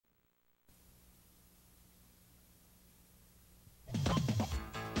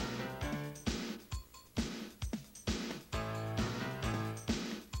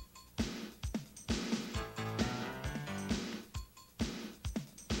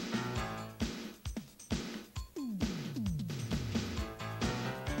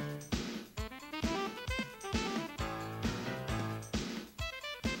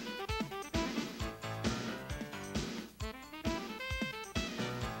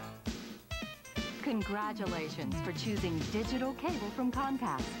Congratulations for choosing digital cable from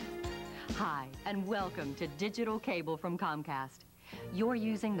Comcast. Hi, and welcome to Digital Cable from Comcast. You're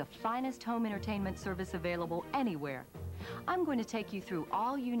using the finest home entertainment service available anywhere. I'm going to take you through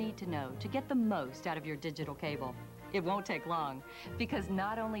all you need to know to get the most out of your digital cable. It won't take long, because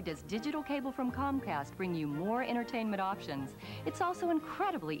not only does digital cable from Comcast bring you more entertainment options, it's also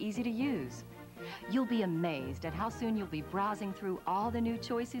incredibly easy to use. You'll be amazed at how soon you'll be browsing through all the new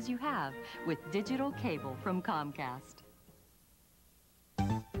choices you have with digital cable from Comcast.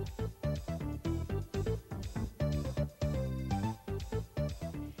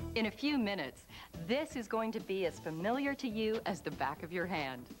 In a few minutes, this is going to be as familiar to you as the back of your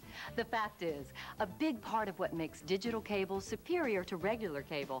hand. The fact is, a big part of what makes digital cable superior to regular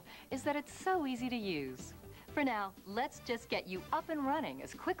cable is that it's so easy to use. For now, let's just get you up and running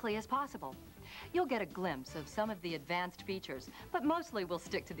as quickly as possible. You'll get a glimpse of some of the advanced features, but mostly we'll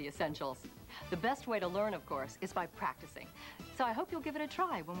stick to the essentials. The best way to learn, of course, is by practicing. So I hope you'll give it a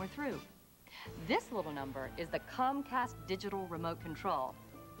try when we're through. This little number is the Comcast Digital Remote Control.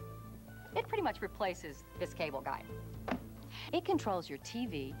 It pretty much replaces this cable guide. It controls your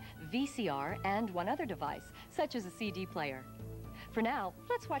TV, VCR, and one other device, such as a CD player. For now,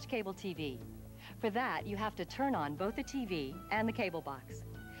 let's watch cable TV. For that, you have to turn on both the TV and the cable box.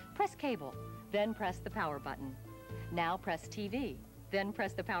 Press cable, then press the power button. Now press TV, then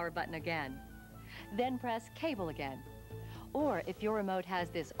press the power button again. Then press cable again. Or if your remote has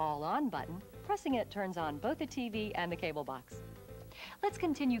this all-on button, pressing it turns on both the TV and the cable box. Let's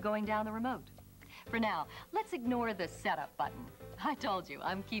continue going down the remote. For now, let's ignore the setup button. I told you,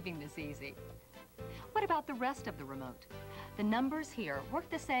 I'm keeping this easy. What about the rest of the remote? The numbers here work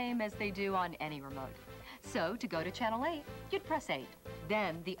the same as they do on any remote. So to go to channel 8, you'd press 8,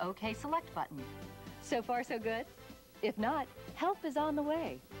 then the OK Select button. So far, so good? If not, help is on the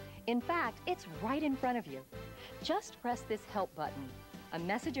way. In fact, it's right in front of you. Just press this Help button. A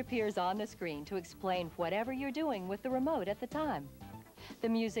message appears on the screen to explain whatever you're doing with the remote at the time. The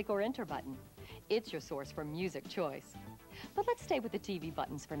Music or Enter button. It's your source for music choice. But let's stay with the TV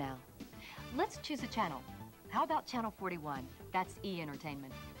buttons for now. Let's choose a channel. How about channel 41? That's E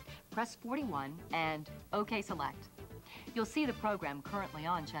Entertainment. Press 41 and OK Select. You'll see the program currently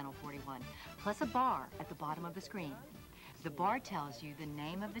on channel 41, plus a bar at the bottom of the screen. The bar tells you the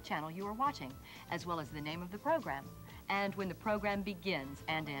name of the channel you are watching, as well as the name of the program, and when the program begins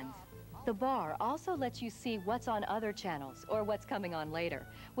and ends. The bar also lets you see what's on other channels or what's coming on later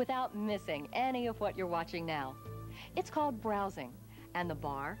without missing any of what you're watching now. It's called browsing, and the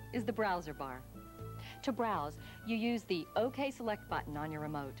bar is the browser bar. To browse, you use the OK Select button on your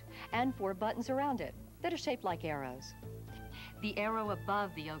remote and 4 buttons around it that are shaped like arrows. The arrow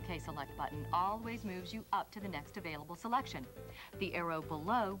above the OK Select button always moves you up to the next available selection. The arrow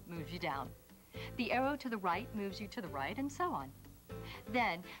below moves you down. The arrow to the right moves you to the right, and so on.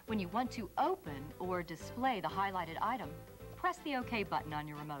 Then, when you want to open or display the highlighted item, press the OK button on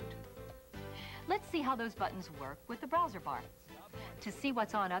your remote. Let's see how those buttons work with the browser bar. To see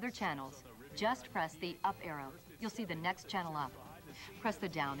what's on other channels, just press the up arrow. You'll see the next channel up. Press the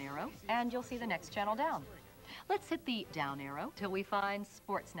down arrow, and you'll see the next channel down. Let's hit the down arrow till we find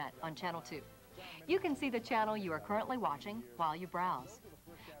Sportsnet on channel 2. You can see the channel you are currently watching while you browse.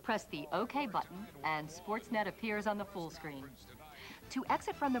 Press the OK button, and Sportsnet appears on the full screen. To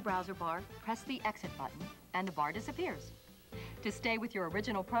exit from the browser bar, press the exit button, and the bar disappears. To stay with your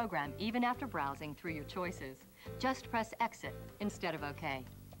original program, even after browsing through your choices, just press exit instead of OK.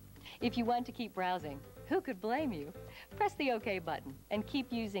 If you want to keep browsing, who could blame you? Press the OK button and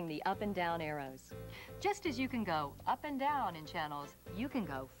keep using the up and down arrows. Just as you can go up and down in channels, you can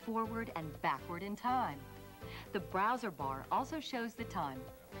go forward and backward in time. The browser bar also shows the time.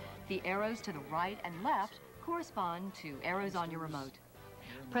 The arrows to the right and left correspond to arrows on your remote.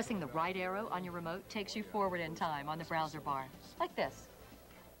 Pressing the right arrow on your remote takes you forward in time on the browser bar, like this.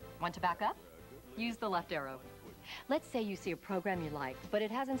 Want to back up? Use the left arrow. Let's say you see a program you like, but it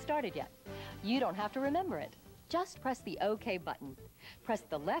hasn't started yet. You don't have to remember it. Just press the OK button. Press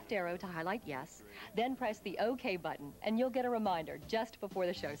the left arrow to highlight yes, then press the OK button, and you'll get a reminder just before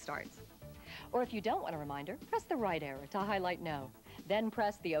the show starts. Or if you don't want a reminder, press the right arrow to highlight no, then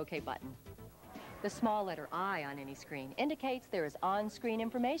press the OK button. The small letter I on any screen indicates there is on-screen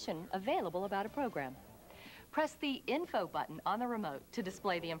information available about a program. Press the Info button on the remote to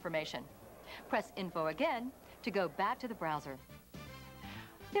display the information. Press Info again to go back to the browser.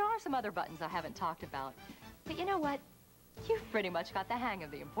 There are some other buttons I haven't talked about, but you know what? You've pretty much got the hang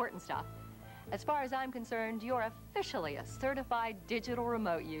of the important stuff. As far as I'm concerned, you're officially a certified digital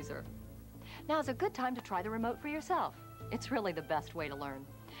remote user. Now's a good time to try the remote for yourself. It's really the best way to learn.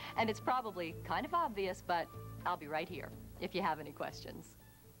 And it's probably kind of obvious, but I'll be right here if you have any questions.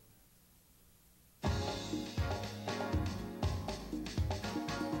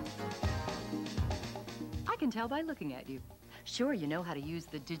 I can tell by looking at you. Sure, you know how to use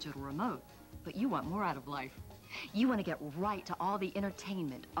the digital remote, but you want more out of life. You want to get right to all the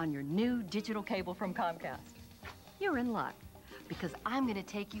entertainment on your new digital cable from Comcast. You're in luck, because I'm going to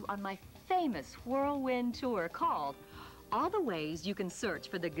take you on my famous whirlwind tour called All the Ways You Can Search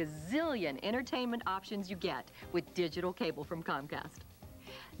for the Gazillion Entertainment Options You Get with Digital Cable from Comcast.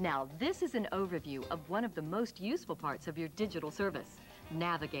 Now, this is an overview of one of the most useful parts of your digital service,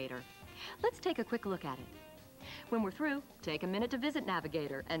 Navigator. Let's take a quick look at it. When we're through, take a minute to visit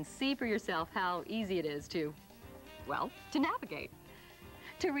Navigator and see for yourself how easy it is to, well, to navigate.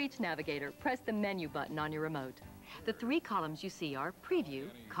 To reach Navigator, press the menu button on your remote. The three columns you see are Preview,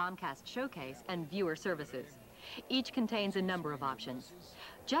 Comcast Showcase, and Viewer Services. Each contains a number of options.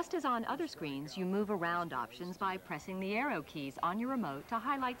 Just as on other screens, you move around options by pressing the arrow keys on your remote to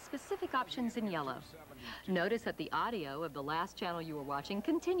highlight specific options in yellow. Notice that the audio of the last channel you were watching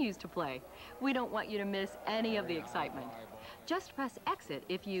continues to play. We don't want you to miss any of the excitement. Just press Exit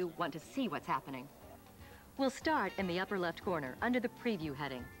if you want to see what's happening. We'll start in the upper left corner under the Preview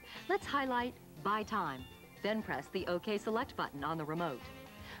heading. Let's highlight By Time, then press the OK Select button on the remote.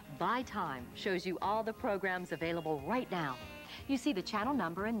 By Time shows you all the programs available right now. You see the channel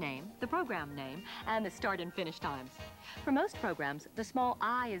number and name, the program name, and the start and finish times. For most programs, the small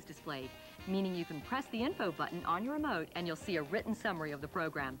I is displayed, meaning you can press the Info button on your remote and you'll see a written summary of the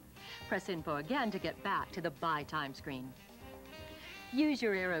program. Press Info again to get back to the By Time screen. Use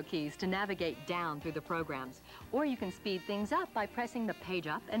your arrow keys to navigate down through the programs, or you can speed things up by pressing the Page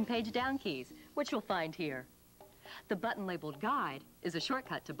Up and Page Down keys, which you'll find here. The button labeled Guide is a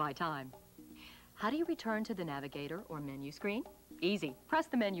shortcut to By Time. How do you return to the Navigator or menu screen? Easy. Press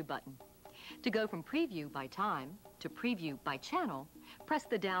the menu button. To go from Preview by Time to Preview by Channel, press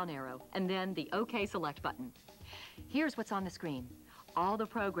the down arrow and then the OK Select button. Here's what's on the screen. All the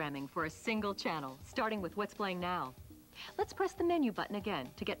programming for a single channel, starting with what's playing now. Let's press the menu button again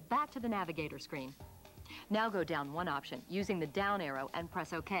to get back to the Navigator screen. Now go down one option using the down arrow and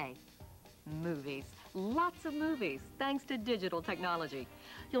press OK. Movies. Lots of movies, thanks to digital technology.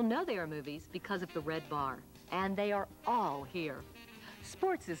 You'll know they are movies because of the red bar, and they are all here.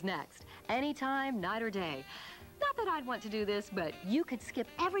 Sports is next, anytime, night or day. Not that I'd want to do this, but you could skip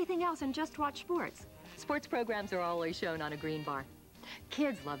everything else and just watch sports. Sports programs are always shown on a green bar.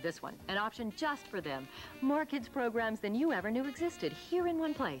 Kids love this one, an option just for them. More kids programs than you ever knew existed here in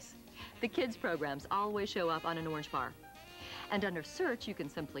one place. The kids programs always show up on an orange bar. And under Search, you can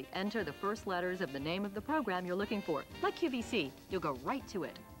simply enter the first letters of the name of the program you're looking for. Like QVC, you'll go right to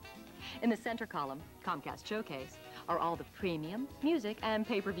it. In the center column, Comcast Showcase, are all the premium, music, and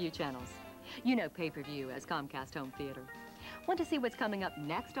pay-per-view channels. You know pay-per-view as Comcast Home Theater. Want to see what's coming up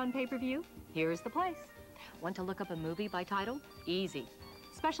next on pay-per-view? Here's the place. Want to look up a movie by title? Easy.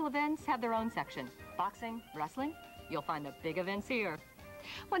 Special events have their own section. Boxing, wrestling, you'll find the big events here.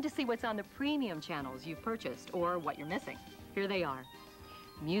 Want to see what's on the premium channels you've purchased or what you're missing? Here they are.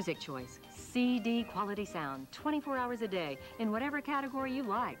 Music choice, CD quality sound, 24 hours a day, in whatever category you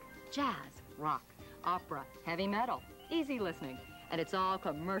like. Jazz, rock, opera, heavy metal, easy listening, and it's all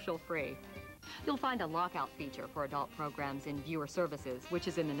commercial free. You'll find a lockout feature for adult programs in Viewer Services, which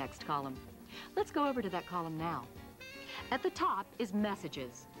is in the next column. Let's go over to that column now. At the top is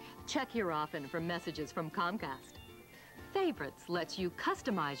Messages. Check here often for messages from Comcast. Favorites lets you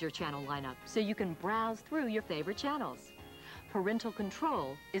customize your channel lineup so you can browse through your favorite channels. Parental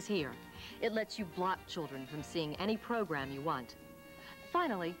Control is here. It lets you block children from seeing any program you want.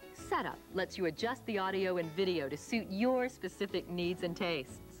 Finally, Setup lets you adjust the audio and video to suit your specific needs and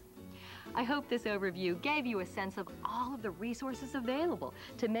tastes. I hope this overview gave you a sense of all of the resources available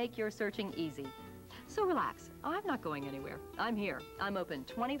to make your searching easy. So relax, I'm not going anywhere. I'm here, I'm open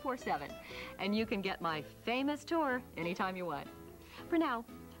 24/7, and you can get my famous tour anytime you want. For now,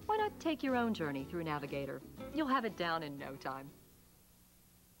 why not take your own journey through Navigator? You'll have it down in no time.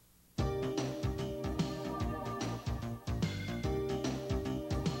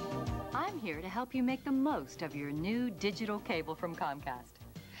 I'm here to help you make the most of your new digital cable from Comcast.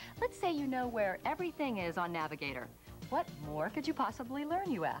 Let's say you know where everything is on Navigator. What more could you possibly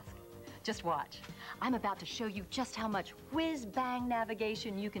learn, you ask? Just watch. I'm about to show you just how much whiz-bang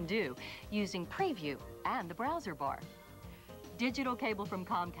navigation you can do using Preview and the browser bar. Digital cable from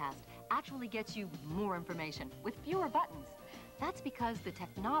Comcast actually gets you more information with fewer buttons. That's because the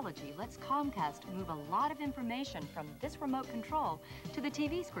technology lets Comcast move a lot of information from this remote control to the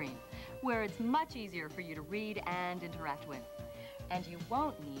TV screen, where it's much easier for you to read and interact with. And you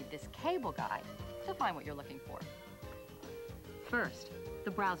won't need this cable guide to find what you're looking for. First,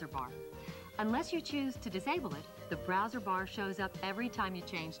 the browser bar. Unless you choose to disable it, the browser bar shows up every time you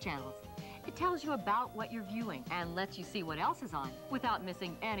change channels. It tells you about what you're viewing and lets you see what else is on without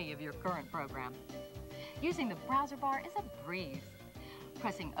missing any of your current program. Using the browser bar is a breeze.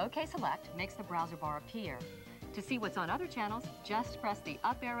 Pressing OK Select makes the browser bar appear. To see what's on other channels, just press the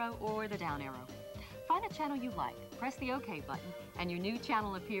up arrow or the down arrow. Find a channel you like, press the OK button, and your new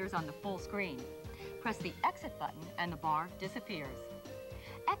channel appears on the full screen. Press the Exit button and the bar disappears.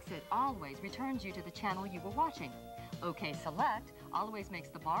 Exit always returns you to the channel you were watching. OK Select always makes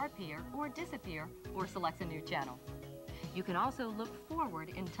the bar appear or disappear or selects a new channel. You can also look forward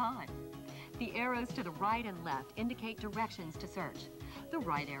in time. The arrows to the right and left indicate directions to search. The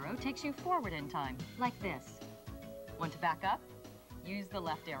right arrow takes you forward in time, like this. Want to back up? Use the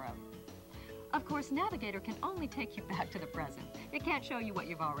left arrow. Of course, Navigator can only take you back to the present. It can't show you what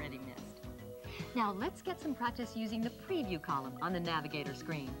you've already missed. Now let's get some practice using the preview column on the Navigator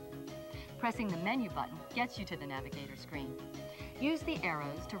screen. Pressing the menu button gets you to the Navigator screen. Use the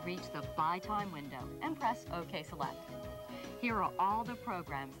arrows to reach the By Time window and press OK Select. Here are all the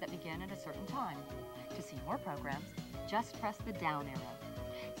programs that begin at a certain time. To see more programs, just press the down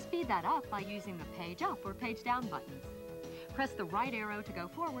arrow. Speed that up by using the page up or page down buttons. Press the right arrow to go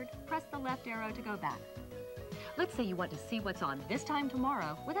forward, press the left arrow to go back. Let's say you want to see what's on this time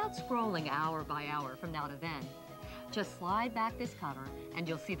tomorrow without scrolling hour by hour from now to then. Just slide back this cover and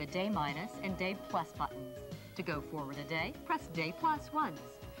you'll see the day minus and day plus buttons. To go forward a day, press day plus once.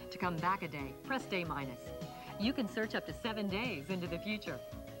 To come back a day, press day minus. You can search up to 7 days into the future.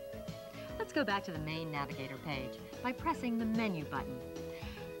 Let's go back to the main Navigator page by pressing the menu button.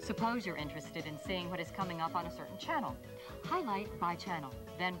 Suppose you're interested in seeing what is coming up on a certain channel. Highlight by channel,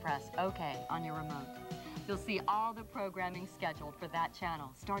 then press OK on your remote. You'll see all the programming scheduled for that channel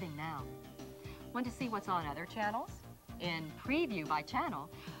starting now. Want to see what's on other channels? In Preview by Channel,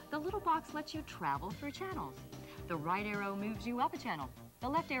 the little box lets you travel through channels. The right arrow moves you up a channel. The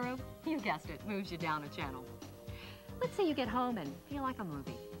left arrow, you guessed it, moves you down a channel. Let's say you get home and feel like a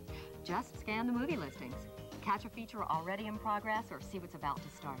movie. Just scan the movie listings. Catch a feature already in progress or see what's about to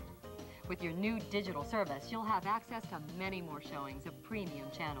start. With your new digital service, you'll have access to many more showings of premium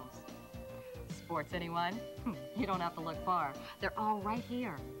channels. Sports, anyone? You don't have to look far. They're all right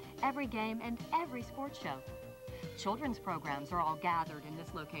here. Every game and every sports show. Children's programs are all gathered in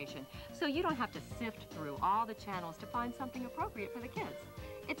this location, so you don't have to sift through all the channels to find something appropriate for the kids.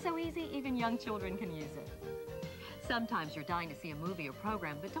 It's so easy, even young children can use it. Sometimes you're dying to see a movie or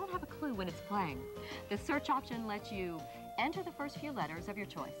program but don't have a clue when it's playing. The search option lets you enter the first few letters of your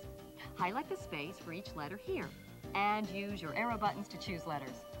choice. Highlight the space for each letter here and use your arrow buttons to choose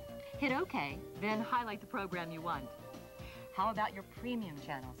letters. Hit OK, then highlight the program you want. How about your premium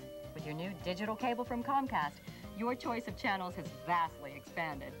channels? With your new digital cable from Comcast, your choice of channels has vastly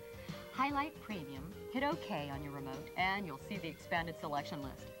expanded. Highlight Premium, hit OK on your remote, and you'll see the expanded selection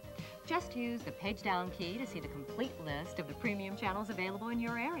list. Just use the page down key to see the complete list of the premium channels available in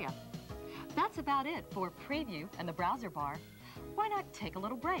your area. That's about it for Preview and the browser bar. Why not take a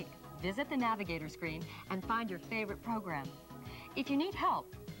little break, visit the Navigator screen, and find your favorite program? If you need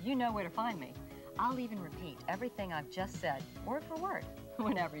help, you know where to find me. I'll even repeat everything I've just said, word for word,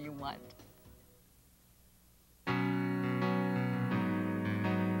 whenever you want.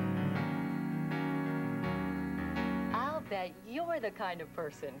 I'll bet you're the kind of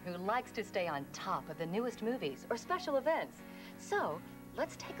person who likes to stay on top of the newest movies or special events. So,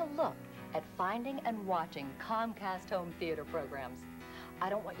 let's take a look at finding and watching Comcast home theater programs. I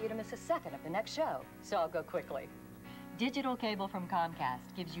don't want you to miss a second of the next show, so I'll go quickly. Digital cable from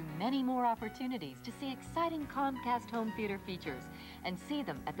Comcast gives you many more opportunities to see exciting Comcast home theater features and see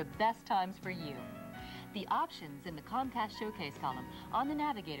them at the best times for you. The options in the Comcast Showcase column on the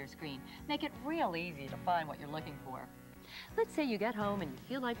Navigator screen make it real easy to find what you're looking for. Let's say you get home and you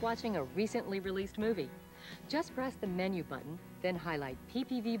feel like watching a recently released movie. Just press the menu button, then highlight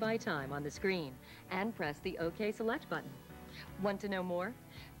PPV by time on the screen and press the OK Select button. Want to know more?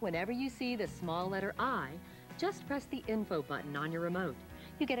 Whenever you see the small letter I, just press the Info button on your remote.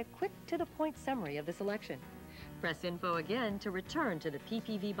 You get a quick to-the-point summary of the selection. Press Info again to return to the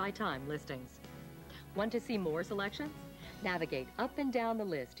PPV by time listings. Want to see more selections? Navigate up and down the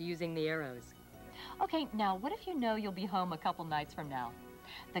list using the arrows. Okay, now what if you know you'll be home a couple nights from now?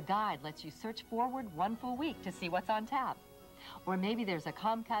 The guide lets you search forward one full week to see what's on tap. Or maybe there's a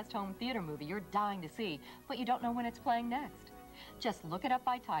Comcast home theater movie you're dying to see, but you don't know when it's playing next. Just look it up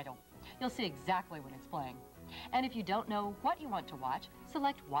by title. You'll see exactly when it's playing. And if you don't know what you want to watch,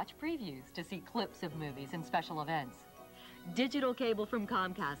 select Watch Previews to see clips of movies and special events. Digital cable from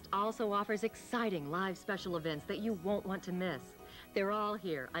Comcast also offers exciting live special events that you won't want to miss. They're all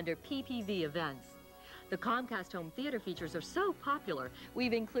here under PPV Events. The Comcast home theater features are so popular,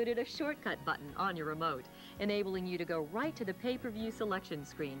 we've included a shortcut button on your remote, enabling you to go right to the pay-per-view selection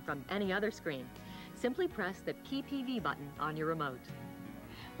screen from any other screen. Simply press the PPV button on your remote.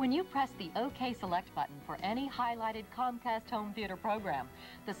 When you press the OK Select button for any highlighted Comcast home theater program,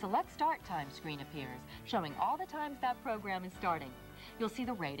 the Select Start Time screen appears, showing all the times that program is starting. You'll see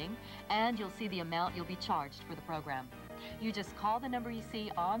the rating, and you'll see the amount you'll be charged for the program. You just call the number you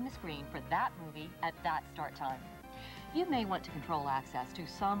see on the screen for that movie at that start time. You may want to control access to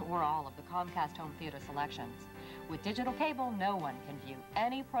some or all of the Comcast home theater selections. With digital cable, no one can view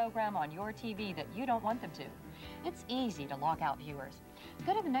any program on your TV that you don't want them to. It's easy to lock out viewers.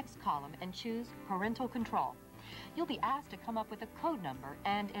 Go to the next column and choose Parental Control. You'll be asked to come up with a code number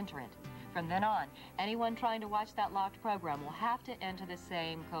and enter it. From then on, anyone trying to watch that locked program will have to enter the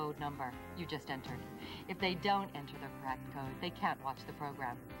same code number you just entered. If they don't enter the correct code, they can't watch the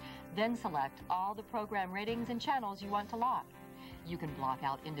program. Then select all the program ratings and channels you want to lock. You can block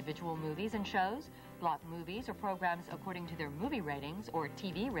out individual movies and shows, block movies or programs according to their movie ratings or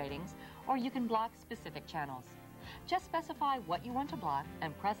TV ratings, or you can block specific channels. Just specify what you want to block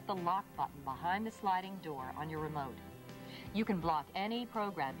and press the lock button behind the sliding door on your remote. You can block any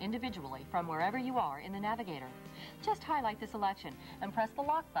program individually from wherever you are in the navigator. Just highlight the selection and press the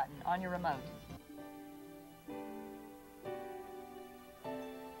lock button on your remote.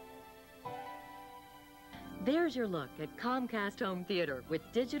 There's your look at Comcast Home Theater with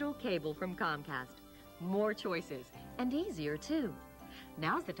digital cable from Comcast. More choices, and easier too.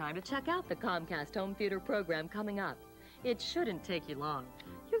 Now's the time to check out the Comcast Home Theater program coming up. It shouldn't take you long.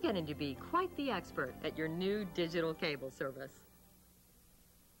 You're getting to be quite the expert at your new digital cable service.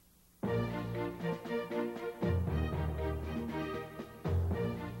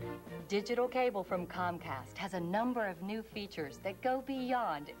 Digital cable from Comcast has a number of new features that go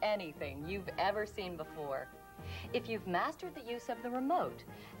beyond anything you've ever seen before. If you've mastered the use of the remote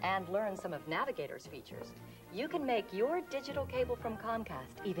and learned some of Navigator's features, you can make your digital cable from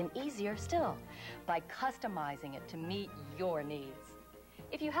Comcast even easier still by customizing it to meet your needs.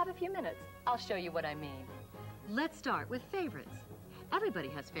 If you have a few minutes, I'll show you what I mean. Let's start with favorites. Everybody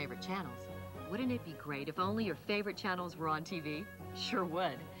has favorite channels. Wouldn't it be great if only your favorite channels were on TV? Sure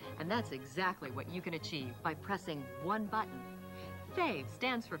would. And that's exactly what you can achieve by pressing one button. Fave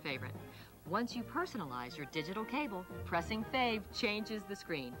stands for favorite. Once you personalize your digital cable, pressing Fave changes the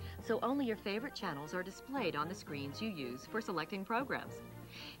screen, so only your favorite channels are displayed on the screens you use for selecting programs.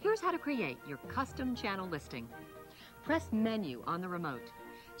 Here's how to create your custom channel listing. Press Menu on the remote.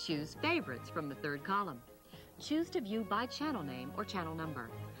 Choose Favorites from the third column. Choose to view by channel name or channel number.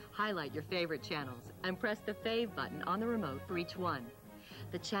 Highlight your favorite channels and press the Fave button on the remote for each one.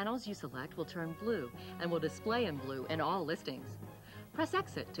 The channels you select will turn blue and will display in blue in all listings. Press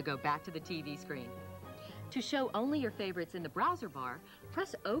Exit to go back to the TV screen. To show only your favorites in the browser bar,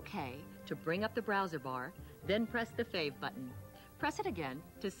 press OK to bring up the browser bar, then press the Fave button. Press it again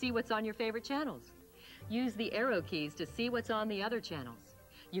to see what's on your favorite channels. Use the arrow keys to see what's on the other channels.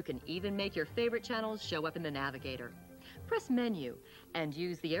 You can even make your favorite channels show up in the navigator. Press Menu and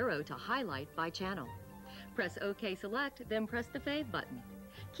use the arrow to highlight by channel. Press OK Select, then press the Fave button.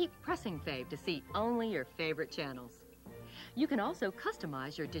 Keep pressing Fave to see only your favorite channels. You can also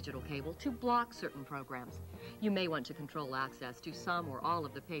customize your digital cable to block certain programs. You may want to control access to some or all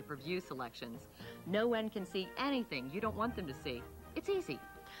of the pay-per-view selections. No one can see anything you don't want them to see. It's easy.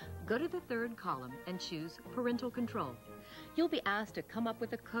 Go to the third column and choose Parental Control. You'll be asked to come up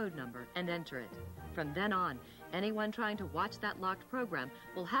with a code number and enter it. From then on, anyone trying to watch that locked program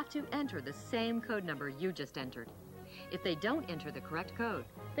will have to enter the same code number you just entered. If they don't enter the correct code,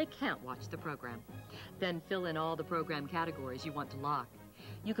 they can't watch the program. Then fill in all the program categories you want to lock.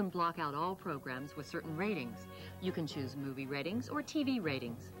 You can block out all programs with certain ratings. You can choose movie ratings or TV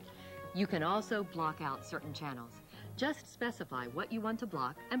ratings. You can also block out certain channels. Just specify what you want to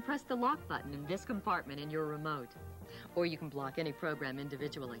block and press the lock button in this compartment in your remote. Or you can block any program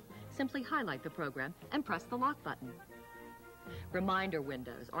individually. Simply highlight the program and press the lock button. Reminder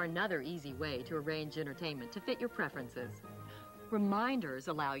windows are another easy way to arrange entertainment to fit your preferences. Reminders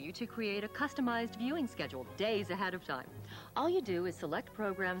allow you to create a customized viewing schedule days ahead of time. All you do is select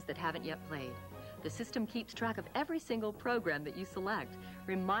programs that haven't yet played. The system keeps track of every single program that you select,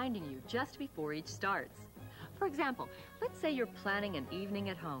 reminding you just before each starts. For example, let's say you're planning an evening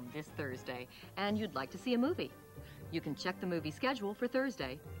at home this Thursday and you'd like to see a movie. You can check the movie schedule for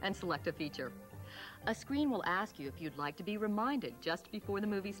Thursday and select a feature. A screen will ask you if you'd like to be reminded just before the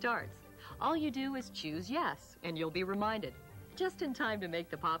movie starts. All you do is choose yes, and you'll be reminded, just in time to make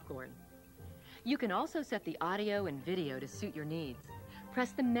the popcorn. You can also set the audio and video to suit your needs.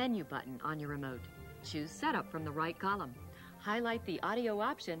 Press the menu button on your remote. Choose Setup from the right column. Highlight the audio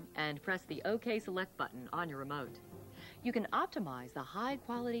option and press the OK Select button on your remote. You can optimize the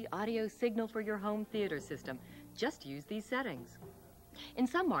high-quality audio signal for your home theater system. Just use these settings. In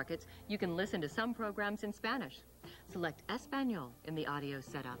some markets, you can listen to some programs in Spanish. Select Espanol in the audio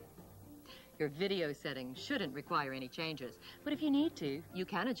setup. Your video settings shouldn't require any changes, but if you need to, you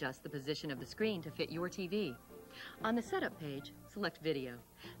can adjust the position of the screen to fit your TV. On the setup page, select Video.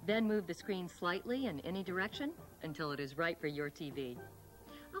 Then move the screen slightly in any direction until it is right for your TV.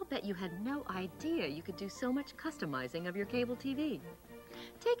 I'll bet you had no idea you could do so much customizing of your cable TV.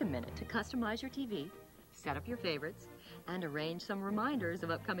 Take a minute to customize your TV, set up your favorites, and arrange some reminders of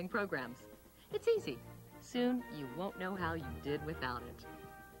upcoming programs. It's easy. Soon, you won't know how you did without it.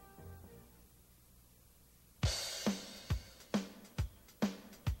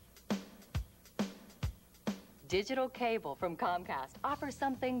 Digital cable from Comcast offers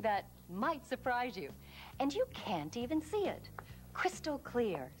something that might surprise you, and you can't even see it. Crystal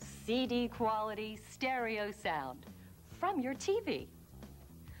clear, CD quality, stereo sound from your TV.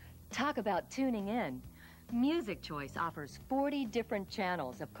 Talk about tuning in. Music Choice offers 40 different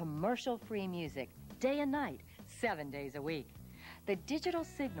channels of commercial-free music, day and night, 7 days a week. The digital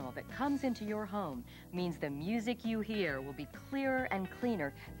signal that comes into your home means the music you hear will be clearer and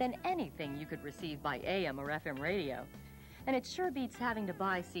cleaner than anything you could receive by AM or FM radio. And it sure beats having to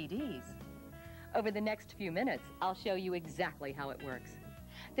buy CDs. Over the next few minutes, I'll show you exactly how it works.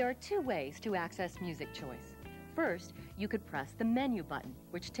 There are 2 ways to access Music Choice. First, you could press the menu button,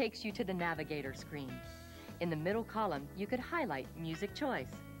 which takes you to the navigator screen. In the middle column, you could highlight Music Choice.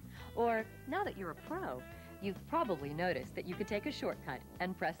 Or, now that you're a pro, you've probably noticed that you could take a shortcut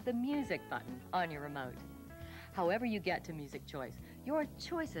and press the Music button on your remote. However you get to Music Choice, your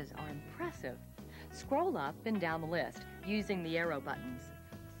choices are impressive. Scroll up and down the list using the arrow buttons.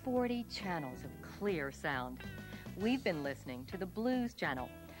 40 channels of clear sound. We've been listening to the Blues channel.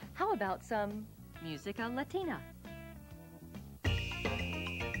 How about some Musica Latina?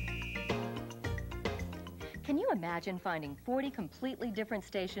 Can you imagine finding 40 completely different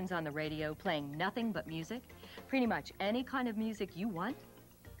stations on the radio playing nothing but music? Pretty much any kind of music you want?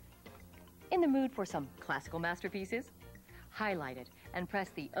 In the mood for some classical masterpieces? Highlight it and press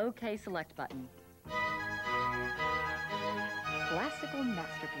the OK Select button. Classical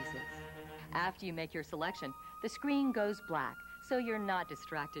masterpieces. After you make your selection, the screen goes black, so you're not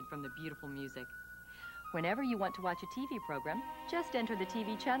distracted from the beautiful music. Whenever you want to watch a TV program, just enter the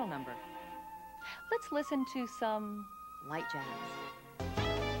TV channel number. Let's listen to some light jazz.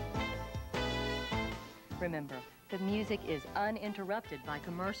 Remember, the music is uninterrupted by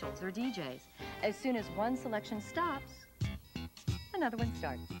commercials or DJs. As soon as one selection stops, another one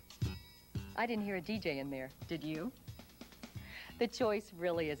starts. I didn't hear a DJ in there, did you? The choice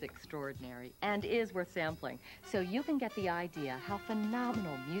really is extraordinary and is worth sampling, so you can get the idea how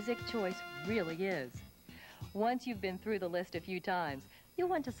phenomenal Music Choice really is. Once you've been through the list a few times, you'll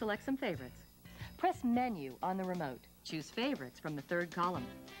want to select some favorites. Press Menu on the remote. Choose Favorites from the 3rd column.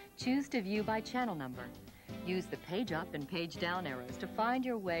 Choose to view by channel number. Use the page up and page down arrows to find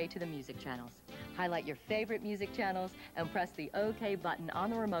your way to the music channels. Highlight your favorite music channels and press the OK button on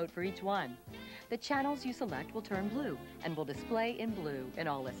the remote for each one. The channels you select will turn blue and will display in blue in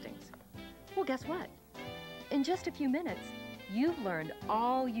all listings. Well, guess what? In just a few minutes, you've learned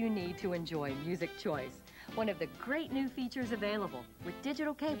all you need to enjoy Music Choice, one of the great new features available with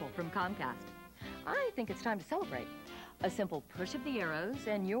digital cable from Comcast. I think it's time to celebrate. A simple push of the arrows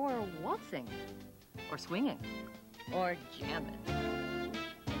and you're waltzing, or swinging, or jamming.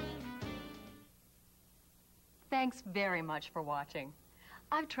 Thanks very much for watching.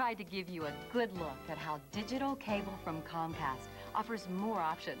 I've tried to give you a good look at how digital cable from Comcast offers more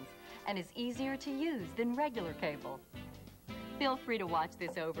options and is easier to use than regular cable. Feel free to watch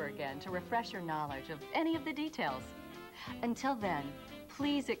this over again to refresh your knowledge of any of the details. Until then,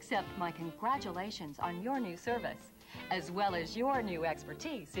 please accept my congratulations on your new service, as well as your new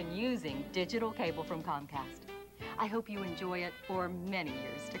expertise in using digital cable from Comcast. I hope you enjoy it for many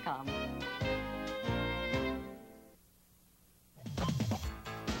years to come.